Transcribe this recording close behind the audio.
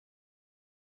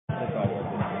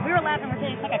we're laughing, we're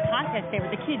saying it's like a contest there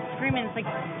with the kids screaming. It's like,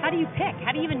 how do you pick?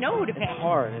 How do you even know who to pick? It's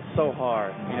hard. It's so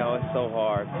hard. It's so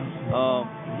hard.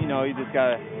 You just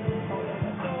gotta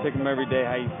pick him every day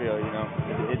how you feel.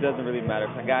 It doesn't really matter.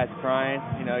 If a guy's crying,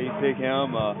 you pick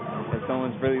him. If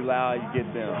someone's really loud, you get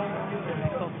them.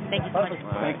 Cool. Thank you so much.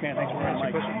 Thanks, man. Thanks for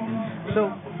answering the question. So,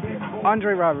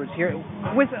 Andre Roberts here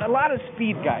with a lot of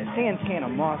speed guys. Santana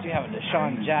Moss, you have a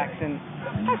Deshaun Jackson.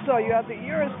 I saw you out there.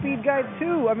 You're a speed guy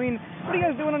too. I mean, what are you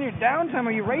guys doing on your downtime?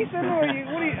 Are you racing or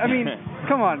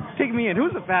come on, take me in.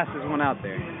 Who's the fastest one out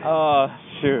there?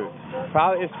 Shoot.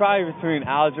 It's probably between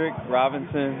Aldrich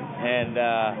Robinson and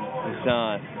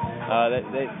Deshaun.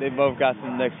 They both got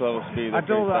some next level speed. I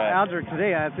told Aldrich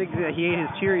today, I think that he ate his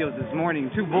Cheerios this morning,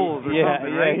 2 bowls or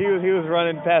something, right? Yeah, he was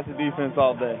running past the defense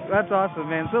all day. That's awesome,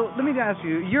 man. So let me ask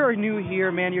you, you're new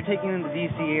here, man. You're taking in the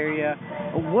D.C. area.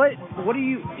 What do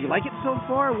you like it so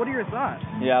far? What are your thoughts?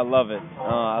 Yeah, I love it.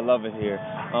 I love it here.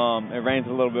 It rains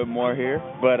a little bit more here,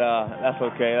 but that's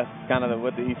okay. That's kind of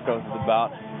what the East Coast is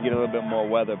about. You get a little bit more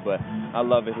weather, but I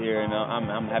love it here, and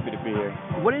I'm happy to be here.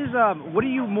 What are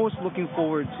you most looking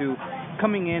forward to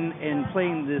coming in and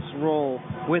playing this role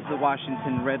with the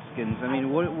Washington Redskins? I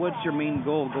mean, what's your main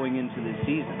goal going into this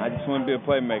season? I just want to be a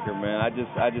playmaker, man. I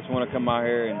just want to come out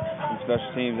here and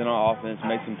special teams and on offense,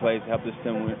 make some plays, help this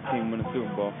team win a Super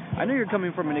Bowl. I know you're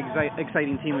coming from an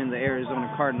exciting team in the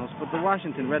Arizona Cardinals, but the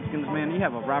Washington Redskins, man, you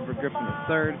have a Robert Griffin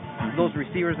III, those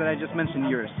receivers that I just mentioned,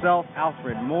 yourself,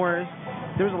 Alfred Morris.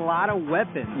 There's a lot of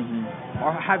weapons.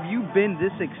 Or have you been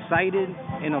this excited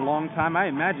in a long time? I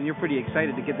imagine you're pretty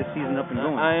excited to get the season up and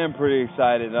going. I am pretty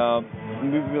excited.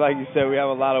 Like you said, we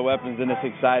have a lot of weapons, and it's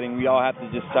exciting. We all have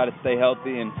to just try to stay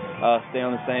healthy and stay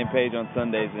on the same page on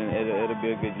Sundays, and it'll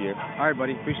be a good year. All right,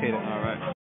 buddy. Appreciate it. All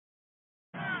right.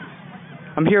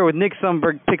 I'm here with Nick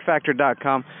Sundberg,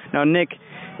 PickFactor.com. Now, Nick,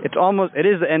 it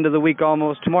is the end of the week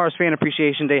almost. Tomorrow's Fan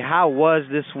Appreciation Day. How was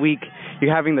this week?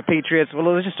 You're having the Patriots. Well,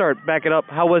 let's just back it up.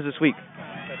 How was this week?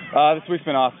 This week's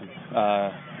been awesome.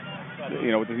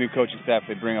 With the new coaching staff,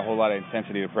 they bring a whole lot of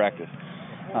intensity to practice.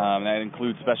 That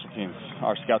includes special teams.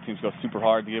 Our scout teams go super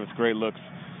hard to give us great looks.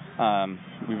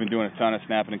 We've been doing a ton of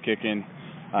snapping and kicking.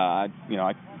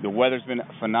 The weather's been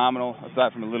phenomenal,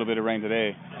 aside from a little bit of rain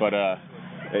today. But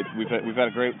we've had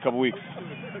a great couple weeks.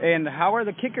 And how are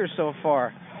the kickers so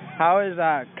far? How is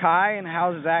Kai and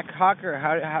how's Zach Hawker?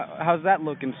 How's that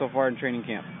looking so far in training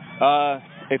camp?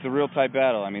 It's a real tight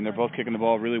battle. I mean, they're both kicking the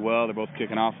ball really well. They're both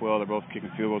kicking off well. They're both kicking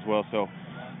field goals well. So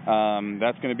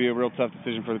that's going to be a real tough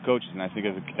decision for the coaches. And I think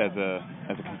as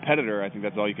a competitor, I think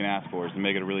that's all you can ask for is to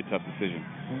make it a really tough decision.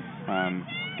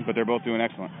 But they're both doing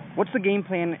excellent. What's the game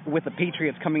plan with the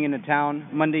Patriots coming into town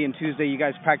Monday and Tuesday? You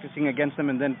guys practicing against them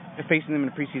and then facing them in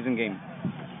a preseason game?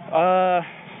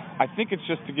 I think it's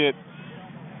just to get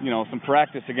some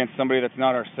practice against somebody that's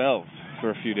not ourselves for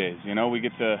a few days. We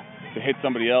get to hit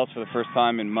somebody else for the first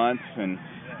time in months, and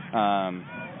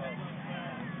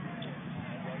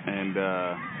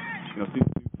see new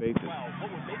faces,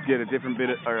 get a different bit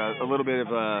or a little bit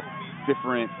of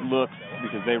different looks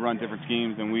because they run different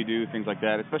schemes than we do, things like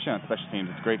that. Especially on special teams,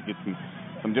 it's great to get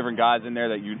some different guys in there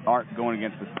that you aren't going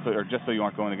against, or just so you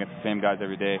aren't going against the same guys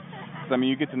every day. So,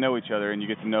 you get to know each other and you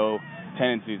get to know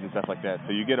tendencies and stuff like that.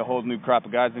 So you get a whole new crop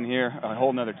of guys in here, a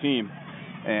whole nother team,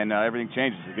 and everything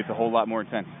changes. It gets a whole lot more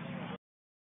intense.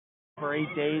 For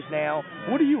 8 days now,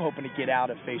 what are you hoping to get out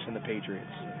of facing the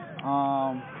Patriots?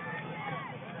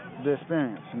 The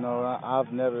experience.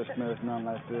 I've never experienced nothing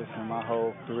like this in my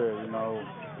whole career.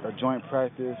 A joint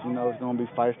practice. It's going to be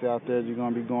feisty out there. You're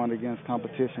going to be going against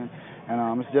competition,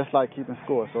 and it's just like keeping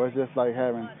score. So it's just like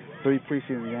having 3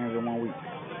 preseason games in 1 week.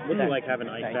 What's it like having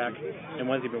Ike back, and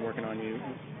what has he been working on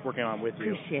with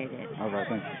you? Appreciate it. All right,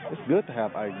 thank you. It's good to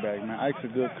have Ike back, man. Ike's a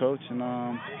good coach, and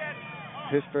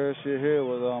his fair share here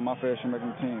was my fair share making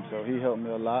the team, so he helped me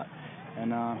a lot,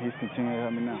 and he's continuing to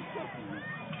help me now.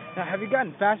 Now, have you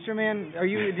gotten faster, man?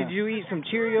 Did you eat some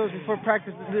Cheerios before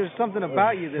practice? There's something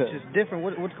about you that's just different.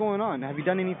 What's going on? Have you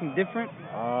done anything different?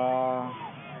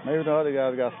 Maybe the other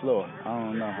guys got slower. I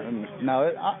don't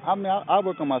know. I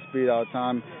work on my speed all the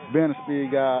time. Being a speed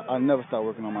guy, I never stop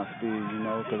working on my speed,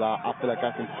 because I feel like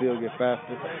I can still get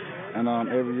faster. And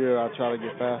every year I try to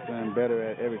get faster and better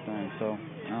at everything. So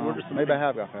maybe I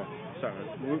have got faster. Sorry.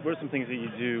 What are some things that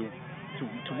you do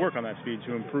to work on that speed,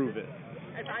 to improve it?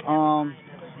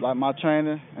 Like my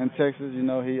trainer in Texas, he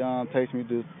takes me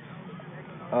to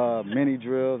many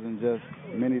drills and just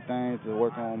many things to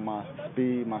work on my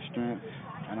speed, my strength,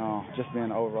 and just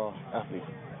being an overall athlete.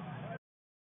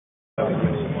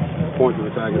 Point to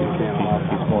attack if you can on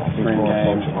offense. Screen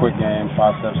games, quick games,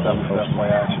 5-step, 7-step play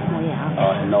action,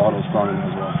 and no auto running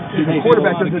as well. The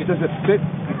quarterback, does it fit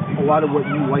a lot of what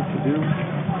you like to do?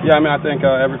 Yeah, I mean, I think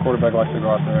every quarterback likes to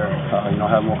go out there,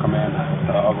 have more command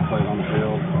of the plays on the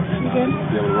field, and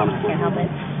be able to run the football.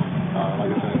 Like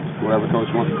I said, whatever coach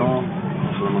wants to call,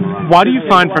 that's what I'm going to run. Why do you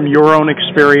find from your own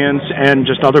experience and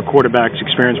just other quarterbacks'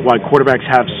 experience why quarterbacks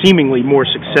have seemingly more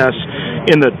success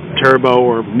in the turbo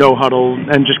or no huddle,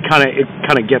 and just kind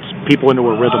of gets people into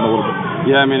a rhythm a little bit?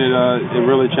 Yeah, I mean, it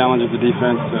really challenges the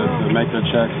defense to make their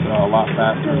checks a lot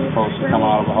faster as opposed to coming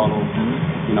out of a huddle,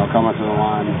 coming to the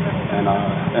line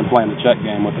and playing the check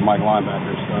game with the Mike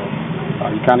linebackers. So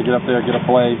you kind of get up there, get a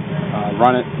play,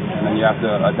 run it, and then you have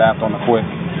to adapt on the quick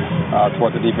to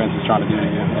what the defense is trying to do to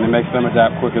you, and it makes them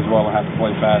adapt quick as well and have to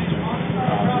play faster.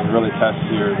 So it really tests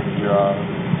your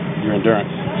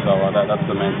endurance. So that's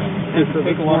the main thing. Does it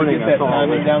take a lot to get that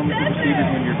timing down with the receivers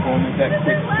when you're going with that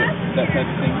quick, that type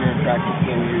of thing here in practice,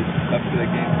 so you're up to that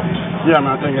game? Yeah, I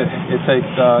mean, I think it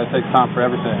takes time for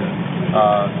everything.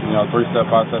 3-step,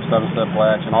 5-step, 7-step play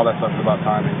action, all that stuff is about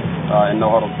timing. And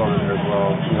no huddle thrown in there as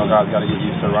well. Guys got to get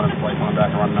used to running the play, coming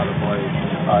back and running another play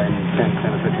in 10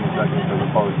 to 15 seconds as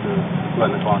opposed to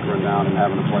letting the clock run down and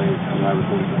having to play every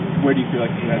 40 seconds. Where do you feel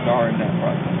like you guys are in that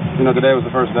process? Today was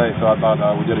the first day, so I thought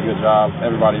we did a good job.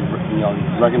 Everybody,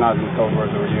 recognizing the code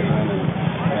words that we're using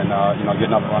and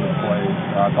getting up and running the play.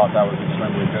 I thought that was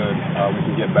extremely good. We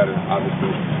can get better,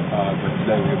 obviously, but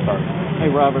today was a good start. Hey,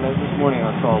 Robert, this morning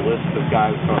I saw a list of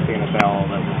guys across the NFL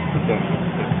that was projected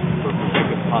that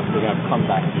could possibly have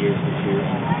comeback years this year.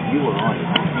 You were on it.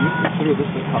 Do you consider this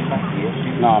a comeback year?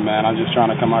 No, man, I'm just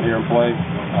trying to come out here and play,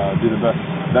 do the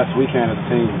best we can as a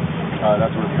team.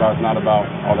 That's what it's about. It's not about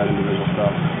all that individual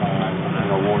stuff,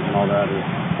 awards and all that,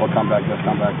 or comeback this,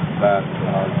 comeback that.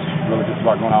 It's really just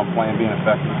about going out and playing, being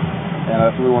effective. And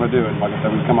that's what we want to do. And like I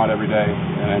said, we've come out every day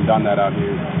and done that out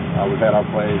here. We've had our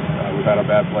plays, we've had our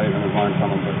bad plays, and we've learned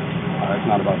from them, but it's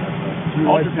not about that stuff.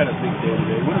 Aldridge had a big day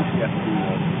today. What does he have to do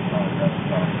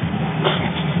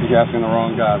You're asking the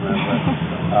wrong guy, man.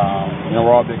 But,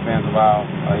 we're all big fans of Al.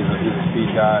 He's a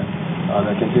speed guy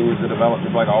that continues to develop,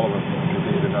 just like all of us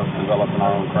continue to develop in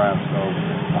our own craft. So,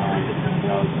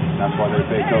 that's why they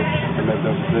pay coach to make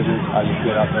those decisions. I just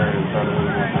get out there and start to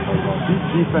really work on those balls.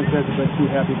 Defense hasn't been too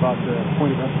happy about the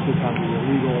point of emphasis on the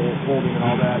illegal holding and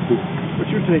all that.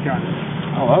 What's your take on it?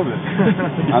 I love it.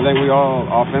 I think we all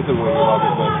offensively we love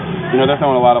it, but they're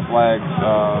throwing a lot of flags,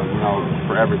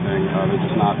 for everything. They're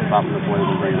just not stopping the plays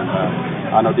and bringing them back.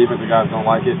 I know defensive guys don't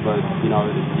like it, but you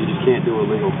just can't do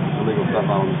illegal stuff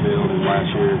out on the field. And last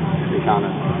year it kind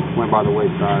of went by the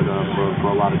wayside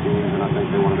for a lot of teams, and I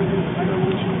think they want to make it a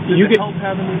revolution. Does it help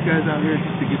having these guys out here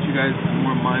just to get you guys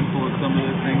more mindful of some of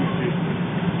the things to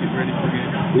get ready for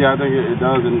games? Yeah, I think it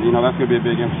does, and that's going to be a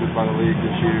big emphasis by the league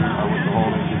this year with the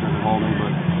holding, defensive holding,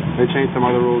 but they changed some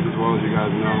other rules as well, as you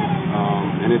guys know,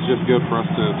 and it's just good for us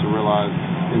to realize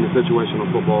in the situational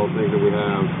football things that we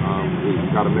have,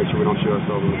 we've got to make sure we don't shoot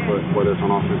ourselves in the foot, whether it's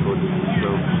on offense or defense.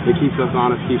 So it keeps us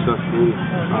honest, keeps us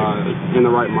in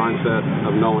the right mindset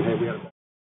of knowing, hey, we got to